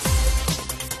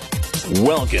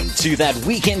Welcome to That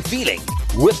Weekend Feeling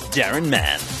with Darren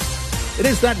Mann. It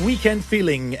is that weekend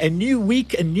feeling. A new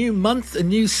week, a new month, a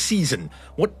new season.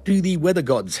 What do the weather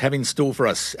gods have in store for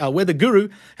us? Our weather guru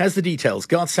has the details.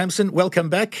 Garth Sampson, welcome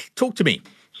back. Talk to me.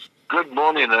 Good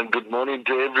morning, and good morning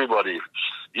to everybody.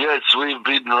 Yes, we've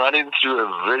been running through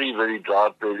a very, very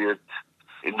dry period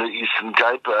in the Eastern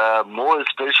Cape, more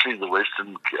especially the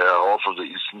western half of the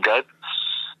Eastern Cape.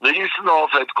 The eastern half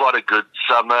had quite a good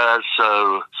summer,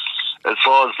 so as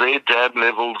far as their dam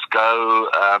levels go,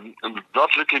 not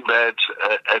looking bad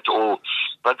at all.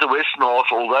 But the western half,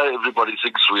 although everybody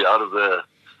thinks we're out of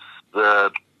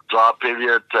the dry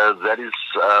period, that is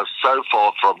so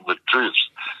far from the truth.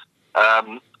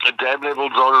 The dam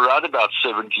levels are around about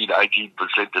 17-18%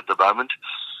 at the moment.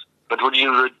 But when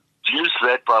you reduce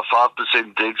that by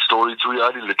 5% dead storage, we're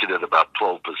only looking at about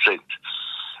 12%.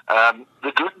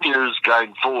 The good news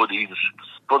going forward is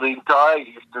for the entire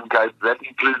Eastern Cape, that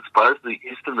includes both the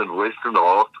eastern and western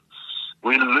half,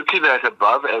 we're looking at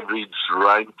above average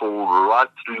rainfall right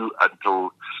through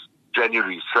until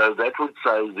January. So that would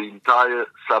say the entire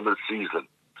summer season.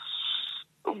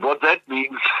 What that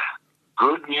means,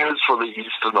 good news for the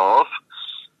eastern half,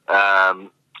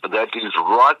 that is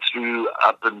right through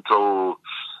up until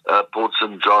Port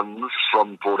St. John's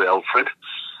from Port Alfred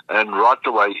and right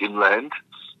away inland,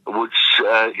 which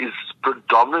is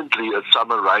predominantly a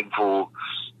summer rainfall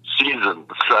season.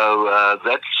 So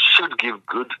that should give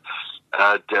good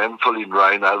dam filling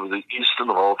rain over the eastern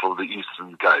half of the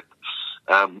Eastern Cape,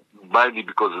 mainly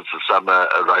because it's a summer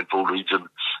rainfall region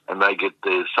and they get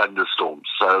their thunderstorms.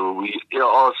 So we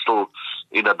are still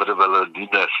in a bit of a La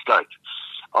Nina state.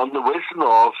 On the western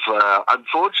half,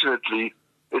 unfortunately,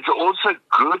 it's also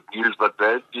good news but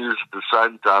bad news at the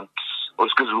same time,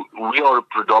 because we are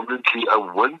predominantly a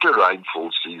winter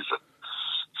rainfall season.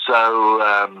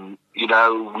 So,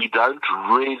 we don't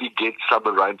really get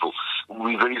summer rainfall.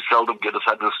 We very seldom get a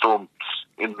thunderstorm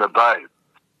in the bay.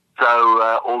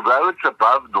 So, although it's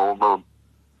above normal,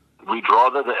 we'd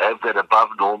rather have that above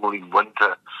normal in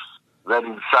winter than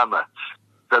in summer.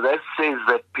 So that says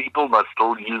that people must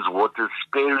still use water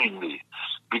sparingly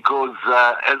because,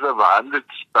 as I've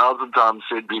 100,000 times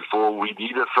said before, we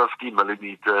need a 50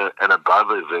 millimeter and above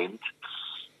event.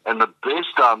 And the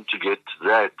best time to get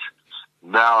that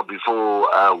now before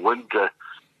winter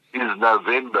is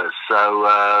November.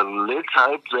 So let's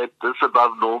hope that this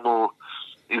above normal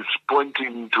is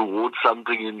pointing towards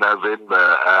something in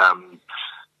November.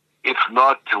 If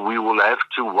not, we will have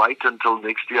to wait until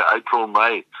next year, April,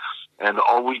 May. And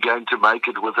are we going to make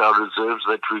it with our reserves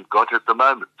that we've got at the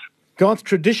moment? Garth,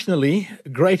 traditionally, a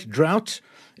great drought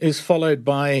is followed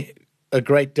by a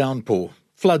great downpour,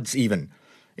 floods even,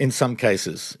 in some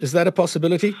cases. Is that a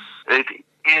possibility? It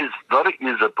is. Not it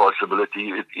is a possibility,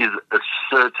 it is a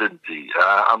certainty.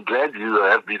 I'm glad you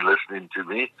have been listening to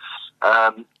me.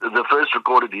 The first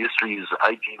recorded history is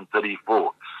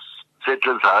 1834.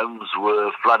 Settlers' homes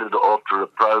were flooded after a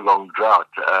prolonged drought.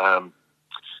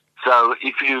 So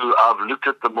I've looked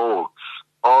at them all.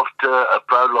 After a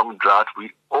prolonged drought,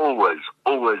 we always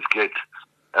get,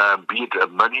 be it a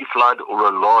mini flood or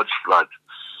a large flood.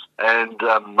 And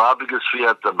my biggest fear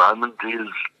at the moment is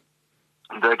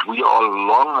that we are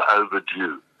long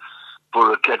overdue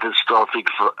for a catastrophic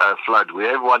flood. We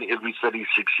have one every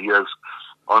 36 years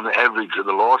on average, and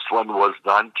the last one was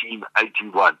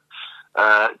 1981.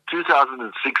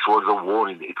 2006 was a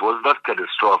warning. It was not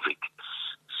catastrophic.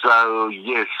 So,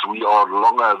 yes, we are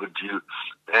long overdue,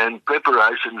 and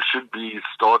preparation should be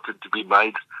started to be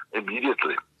made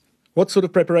immediately. What sort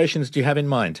of preparations do you have in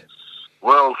mind?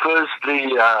 Well,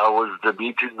 firstly, I was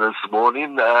debating this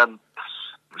morning.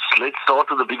 Let's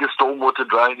start with the biggest stormwater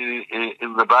drain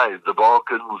in the bay, the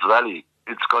Barkens Valley.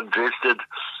 It's congested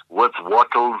with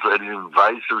wattles and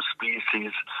invasive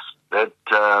species that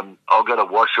are going to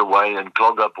wash away and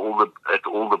clog up all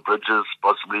the bridges,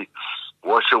 possibly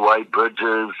wash away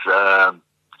bridges,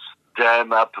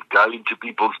 dam up, go into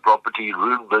people's property,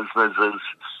 ruin businesses,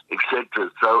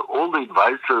 etc. So all the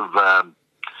invasive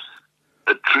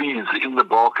trees in the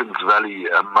Barkens Valley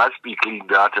must be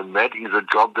cleaned out, and that is a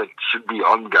job that should be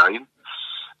ongoing.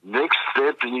 Next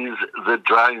step is the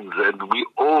drains, and we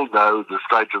all know the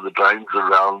state of the drains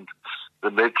around the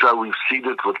metro. We've seen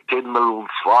it with 10 mils,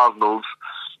 5 mils.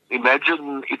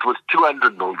 Imagine it was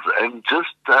 200 mils. And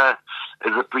just as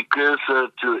a precursor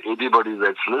to anybody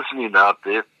that's listening out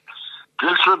there,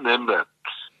 just remember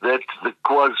that the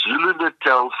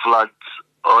KwaZulu-Natal floods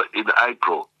in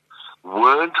April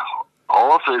weren't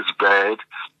half as bad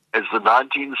as the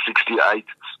 1968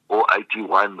 or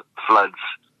 81 floods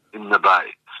in the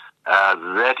Bay.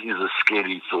 That is a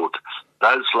scary thought.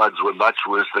 those floods were much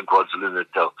worse than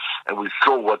KwaZulu-Natal, and we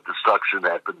saw what destruction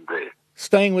happened there.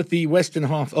 Staying with the western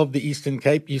half of the Eastern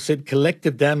Cape, you said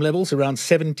collective dam levels around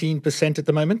 17% at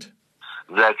the moment?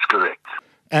 That's correct.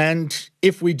 And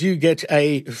if we do get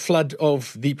a flood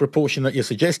of the proportion that you're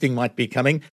suggesting might be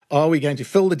coming, are we going to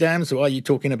fill the dams, or are you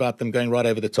talking about them going right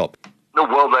over the top? No,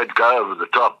 well, they'd go over the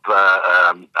top.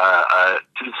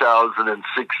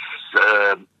 2006,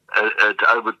 it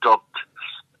overtopped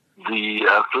the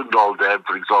Flindal Dam,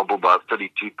 for example, by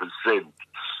 32%.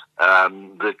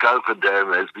 The Coker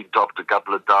Dam has been topped a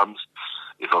couple of times.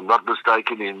 If I'm not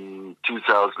mistaken, in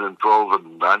 2012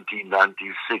 and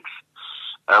 1996.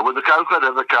 When the Coker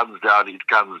River comes down, it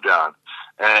comes down.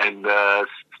 And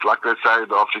like they say in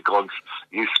Afrikaans,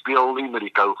 you speel nie met die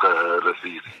Coker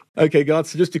rivier. Okay, Gart,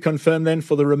 so just to confirm then,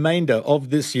 for the remainder of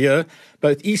this year,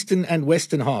 both eastern and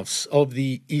western halves of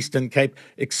the Eastern Cape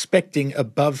expecting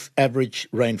above average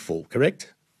rainfall,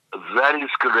 correct? That is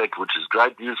correct, which is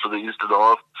great news for the eastern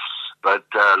half. But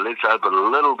let's hope a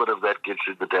little bit of that gets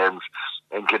in the dams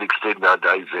and can extend our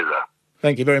day zero.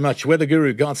 Thank you very much. Weather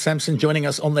Guru Gart Sampson joining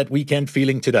us on That Weekend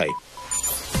Feeling today.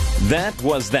 That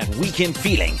was That Weekend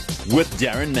Feeling with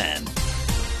Darren Mann.